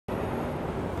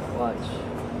Watch.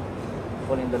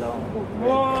 Kunin dalawang.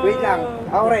 Wait lang.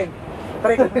 Ako rin.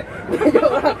 Try ko.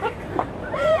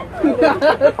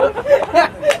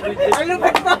 Ang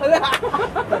lupit na wala.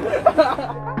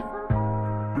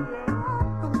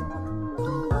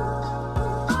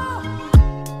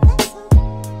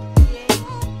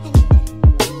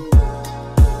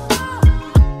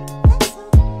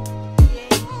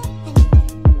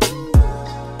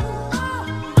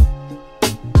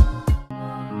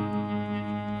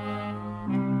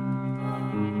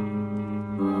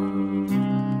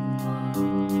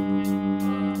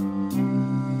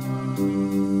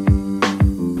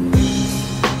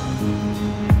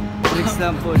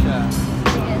 Lang po siya.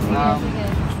 Sige, sige.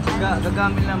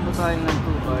 Gagamit lang po tayo ng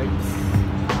 2 cards.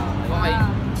 Okay.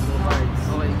 2 cards.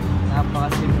 Okay.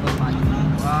 Napaka-simple man.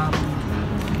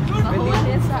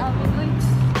 Mahuhuli sa amin. Uy.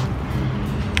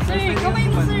 Sir, kamay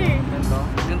mo, sir. Ganito?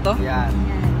 Ganito? Yan.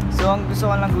 So, ang gusto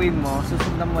ko lang gawin mo,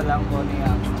 susundan mo lang kung ano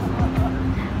yung...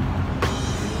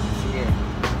 Sige.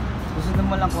 Susundan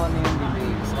mo lang kung ano yung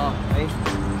bibigay ko sa'yo. Okay?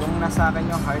 Kung nasa akin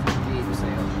yung heart, bibigay ko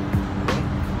sa'yo. Okay?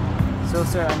 So,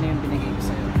 sir, ano yung binigay ko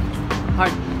sa'yo?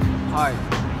 Heart. Heart.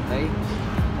 Okay?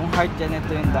 Kung heart yan,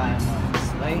 ito yung diamonds.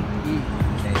 Okay?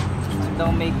 Okay. So,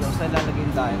 don't make those. So, lalagay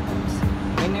yung diamonds.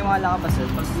 May niwala ka ba, sir?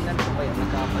 Pag binanto ko yan,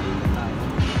 nagkakapalitan tayo.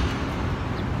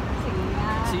 Sige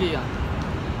nga. Sige yan.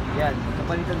 Yan.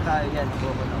 Kapalitan tayo yan.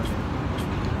 Buko na ulit.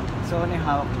 So, ano yung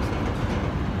hawak mo, sir?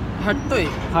 Heart to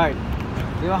eh. Heart.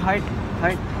 Di ba heart?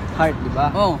 Heart, di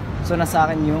ba? Oh. So, nasa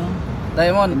akin yung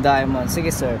Diamond. diamond.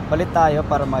 Sige, sir. Palit tayo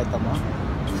para makita mo.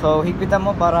 So, higpitan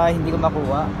mo para hindi ko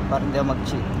makuha. Para hindi ako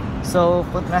mag-cheat. So,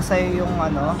 kung nasa iyo yung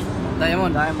ano,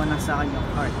 Diamond. diamond, nasa akin yung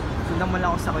heart. Sundan mo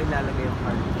lang kung sa ko ilalagay yung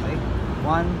heart. Okay?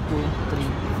 1, 2, 3,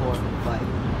 4,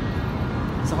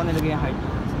 5. Saan ko nilagay yung heart?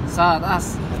 Sa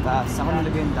taas. Sa taas. Saan ko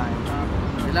nilagay yung diamond?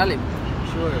 Ilalim.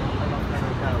 Sure. Ano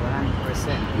ka?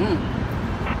 100%.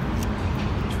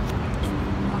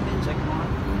 Check mo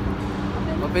nga.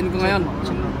 Open ko ngayon.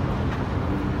 Check mo.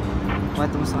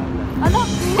 Kwento mo sa kanila. Ano?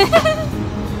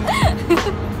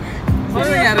 Ano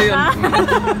nangyari yun?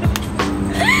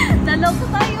 Naloko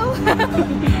tayo.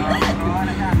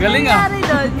 Galing ah. Nangyari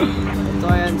doon? Ito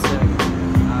yan, sir.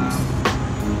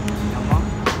 Yan mo.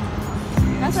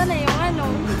 Nasaan na yung ano?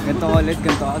 Ganito ulit,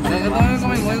 ganito. Ito yung kamay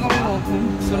mo. Yung kamay mo.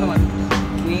 Gusto naman.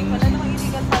 King. Wala namang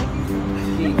illegal parking.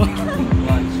 King.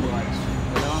 Watch.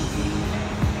 Dalawang king.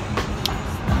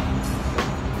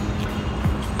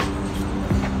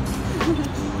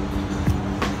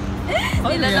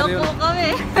 Nilaloko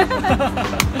kami.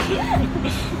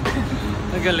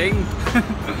 Nagaling.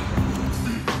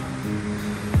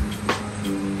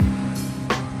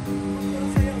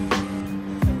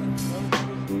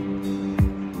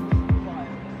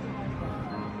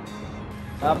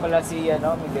 Pala si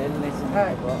Miguel. Nice to meet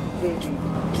you po.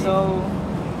 So,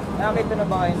 nakakita na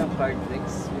ba kayo ng card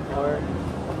tricks before?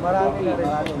 Marami na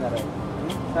rin.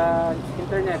 Sa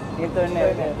internet.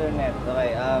 Internet.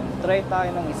 Okay, try tayo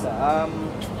ng isa.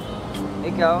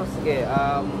 Ikaw, sige,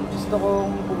 gusto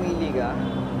kong pumili ka.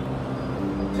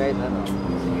 Kahit ano.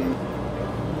 Sige.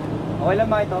 Okay lang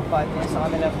makita ko patches sa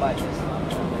kanilang patches.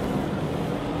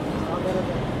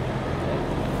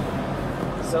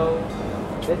 So,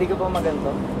 pwede ko pa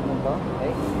maganto? Ganito?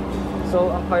 Okay?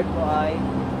 So, ang card mo ay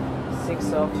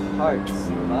 6 of Hearts,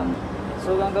 diba?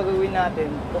 So, ang gagawin natin,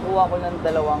 kukuha ko ng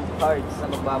 2 cards na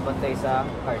magbabantay sa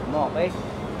card mo, okay?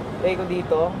 Play ko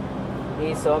dito,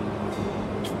 Ace of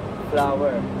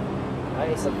Flower.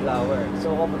 Ay, Ace of Flower.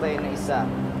 So, kumputayin na isa.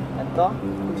 Ito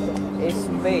is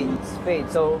Spade.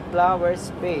 So, Flower,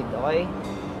 Spade, okay?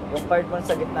 Yung card mo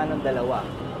sa gitna ng 2.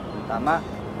 Tama?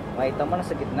 Makita mo na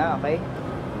sa gitna, okay?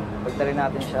 Pagtali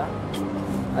natin siya.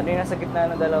 Ano yung nasa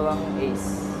gitna ng 2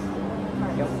 ace?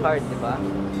 Yung card, di ba?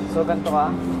 So, ganito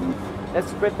ka.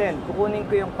 Let's pretend. Kukunin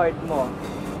ko yung card mo.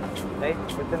 Okay?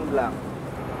 Pretend lang.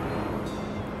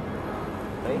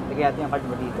 Okay? Lagyan natin yung card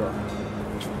mo dito.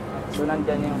 So,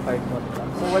 nandyan yung card mo. Diba?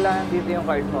 So, wala na dito yung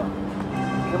card mo.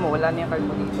 Tingnan mo, wala na yung card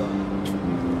mo dito.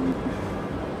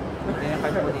 Wala yung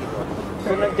card mo dito.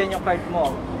 So, nandyan yung card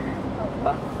mo.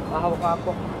 Diba?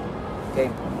 Mahawak-hawak.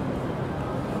 Okay.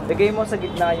 Lagay mo sa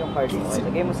gitna yung card mo. Okay?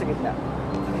 Lagay mo sa gitna.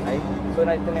 Okay? So,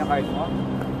 nandito na yung card mo.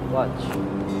 Watch.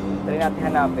 Try natin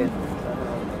hanapin.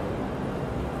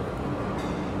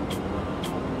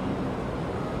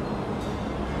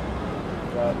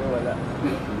 Grabe, wala.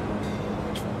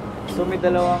 So, may 2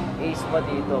 ace pa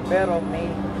dito. Pero may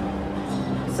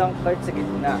isang card sa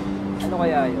gitna. Ano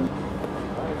kaya yun?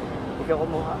 Ikaw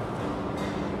kumuha.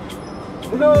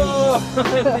 No!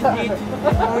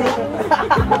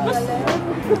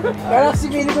 Kaya si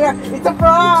Billy ko yan, it's a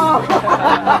prank!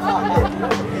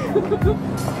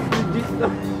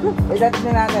 Idatin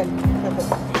na natin.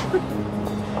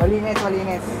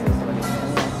 Malinis.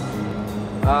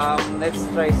 Let's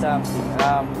try something.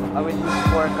 I will use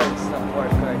 4 cards na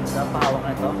 4 cards. Pahawak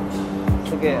na to.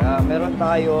 Sige, meron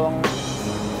tayong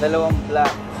dalawang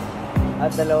black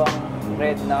at dalawang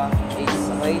red na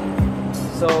ace. Okay?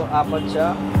 So, apat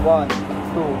siya. 1,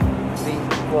 2, 3,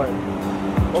 4.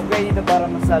 Okay dito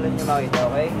para masalo nyo makita.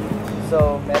 Okay?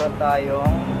 So, meron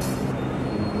tayong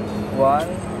 1,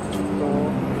 2,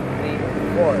 3,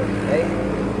 4. Okay?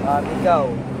 Ikaw.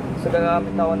 So,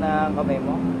 gagamit ako ng kamay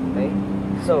mo. Okay?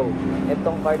 So,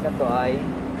 itong card na to ay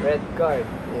red card.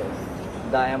 Yes.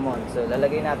 Diamond. So,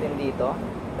 lalagay natin dito.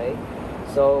 Okay?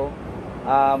 So,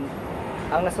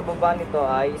 ang nasa baba nito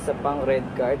ay isa pang red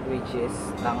card which is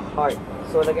ang heart.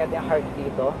 So, lagyan natin ang heart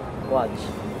dito. Watch.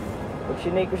 Pag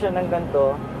sinake ko siya ng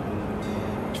ganito,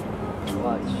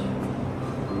 watch.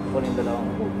 Kunin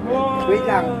dalawang. Wait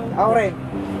lang. Ako rin.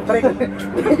 Try ko.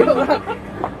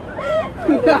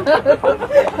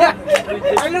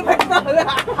 Ano ba ito?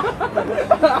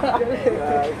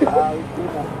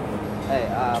 Ay,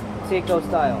 say close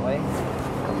tayo, okay?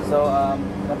 So,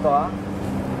 ganito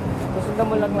Susundan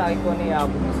mo lang lagi kung ano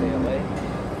iabot ko sa'yo, okay?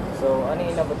 So, ano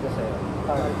yung inabot ko sa'yo?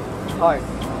 Heart.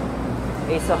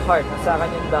 Ace of heart. Nasa akin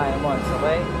yung diamonds,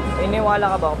 okay?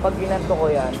 Iniwala ka ba kung pag ginanto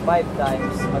ko yan, 5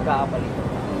 times, magkakapalit ko.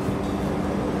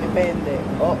 Depende.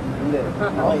 Oh, hindi.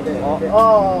 Okay.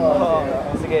 Oh.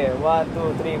 Sige, 1,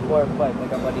 2, 3, 4, 5.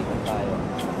 Magkapalitan tayo.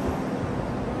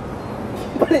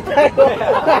 Palit tayo.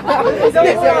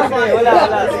 Sige.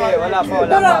 Wala pa.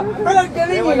 Walang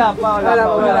galing. Wala pa.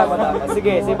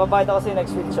 Sige, papakita ko sa'yo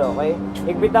next switch, okay?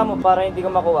 Higpitan mo para hindi ko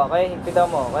makuha, okay? Higpitan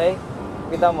mo, okay?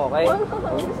 Higpitan mo, okay?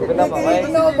 Ito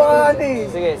na ba ate?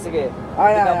 Sige.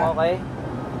 Higpitan mo, okay?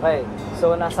 Okay,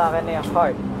 so nasa akin na yung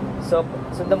heart. So,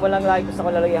 sundan mo lang lagi kung saan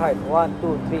ko lalagay heart. 1,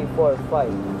 2, 3, 4,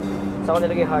 5. Saan ko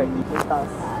nalagay heart? Taas.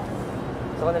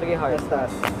 Saan ko nalagay heart?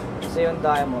 Taas. So, yung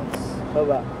diamonds.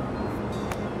 Baba.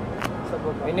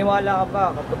 Iniwala ka ba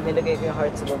kapag nilagay ko yung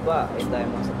heart sa baba, yung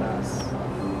diamond sa taas?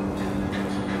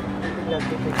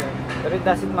 Pero it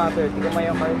doesn't matter. Tingnan mo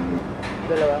yung heart.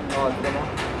 Dalawa. Oo, tingnan mo.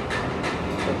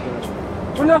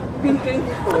 Wala, pinkain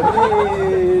dito.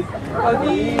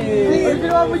 Ay,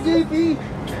 ginawa mo JP.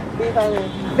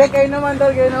 Hindi, kayo naman.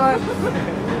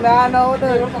 Naano ako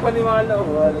tol. Hindi ko papaniwala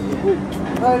ko.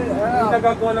 Tol,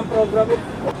 Nagagawa ng program.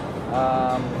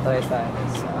 Try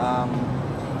times.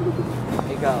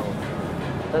 Ikaw.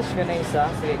 Touch ka na isa.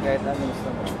 Sige, kahit ano gusto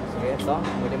mo. Sige, ito.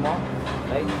 Huli mo.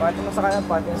 Okay. Party mo sa kanan,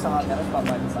 party mo sa camera.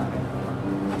 Papali sa akin.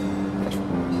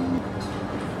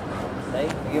 Okay.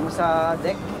 Lagyan mo sa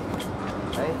deck.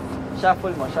 Okay.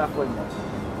 Shuffle mo.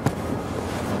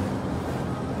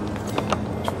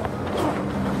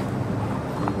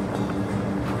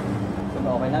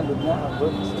 Okay na, good na.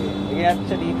 Good. Sige. Lagyan natin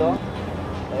siya dito.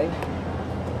 Okay.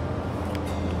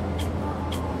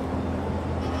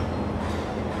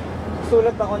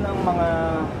 Sulat ako ng mga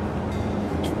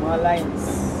lines.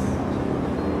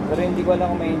 Pero hindi ko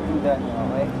alam kung maintindihan nyo,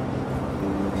 okay?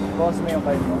 Pause mo yung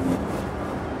card mo.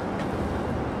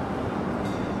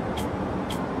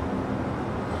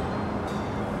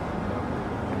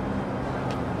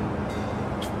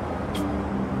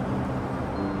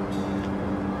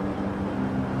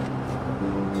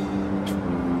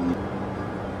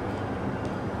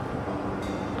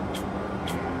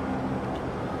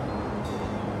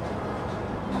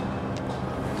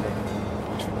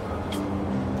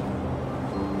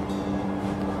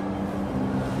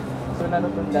 So,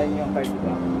 natutundaan niyo yung card, di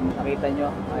ba? Nakita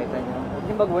nyo? Huwag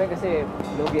niyo baguhin kasi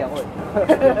lugi ako eh.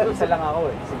 Isa lang ako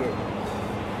eh. Sige.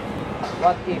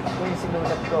 What if kung yung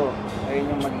sinulat ko, ayun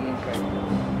yung magiging card?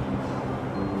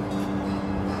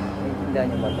 Naintindihan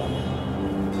niyo ba ito?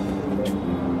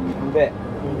 Hindi.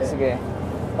 Sige.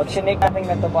 Pag sinake natin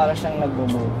na ito, para siyang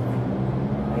nag-move.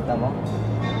 Nakita mo?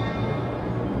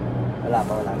 Wala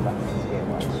pa. Sige,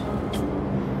 watch.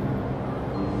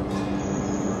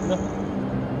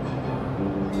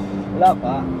 Wala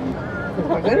pa.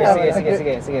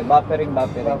 Sige. Buffering.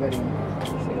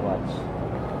 Sige, watch.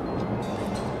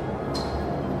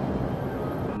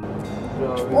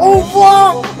 Oh,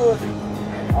 fuck!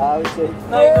 Shit.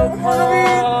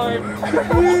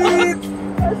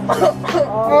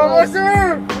 Oh,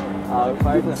 sir!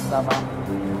 Fireplace, tama.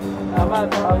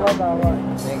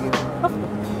 Thank you.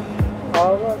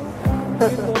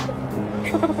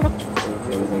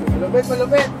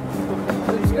 Malupit.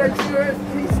 Subscribe,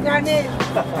 please channel.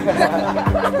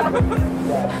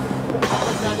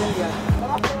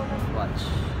 Watch.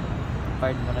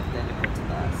 Card mo nag-teleport sa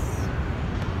taas.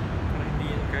 Hindi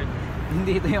yung card.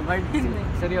 Hindi ito yung card.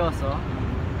 Seryoso?